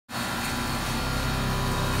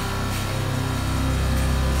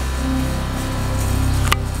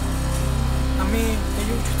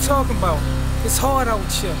talking about? It's hard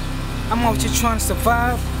out here. I'm out here trying to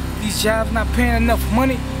survive. These jobs not paying enough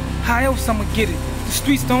money. How else I'ma get it? The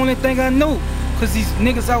streets the only thing I know. Cause these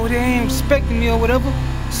niggas out here ain't respecting me or whatever.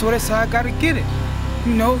 So that's how I gotta get it.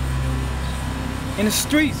 You know? In the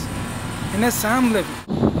streets. And that's how I'm living.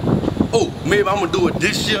 Oh, maybe I'm gonna do it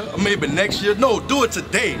this year or maybe next year. No, do it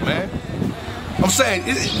today, man. I'm saying,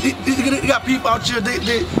 you got people out here,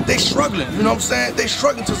 they struggling, you know what I'm saying? They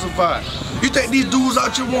struggling to survive. You think these dudes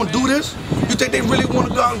out here won't do this? You think they really want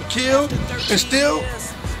to go out and kill and steal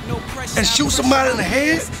and shoot somebody in the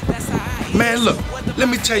head? Man, look, let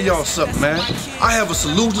me tell y'all something, man. I have a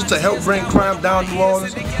solution to help bring crime down New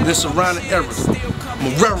Orleans and the surrounding areas.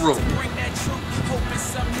 Marrero,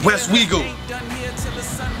 West Wego,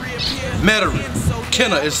 Metairie,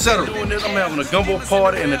 Kenner, etc. I'm having a gumbo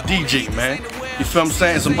party and a DJ, man. You feel what I'm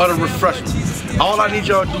saying? Some other refreshments. All I need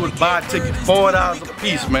y'all to do is buy a ticket, $4 a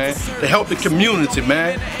piece, man, to help the community,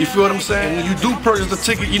 man. You feel what I'm saying? And when you do purchase the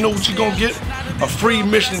ticket, you know what you're gonna get? A free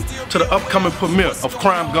admission to the upcoming premiere of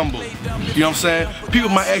Crime Gumbo. You know what I'm saying? People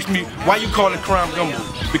might ask me, why you call it Crime Gumbo?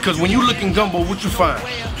 Because when you look in gumbo, what you find?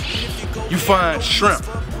 You find shrimp,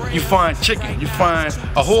 you find chicken, you find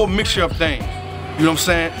a whole mixture of things. You know what I'm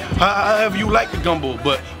saying? However you like the gumbo,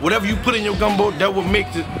 but whatever you put in your gumbo, that will make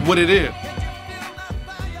it what it is.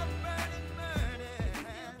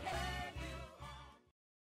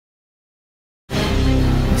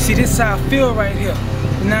 See, this is how I feel right here.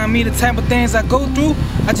 You know what I mean? The type of things I go through,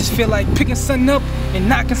 I just feel like picking something up and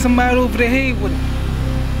knocking somebody over the head with it.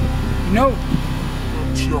 You know?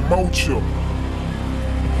 Mocho.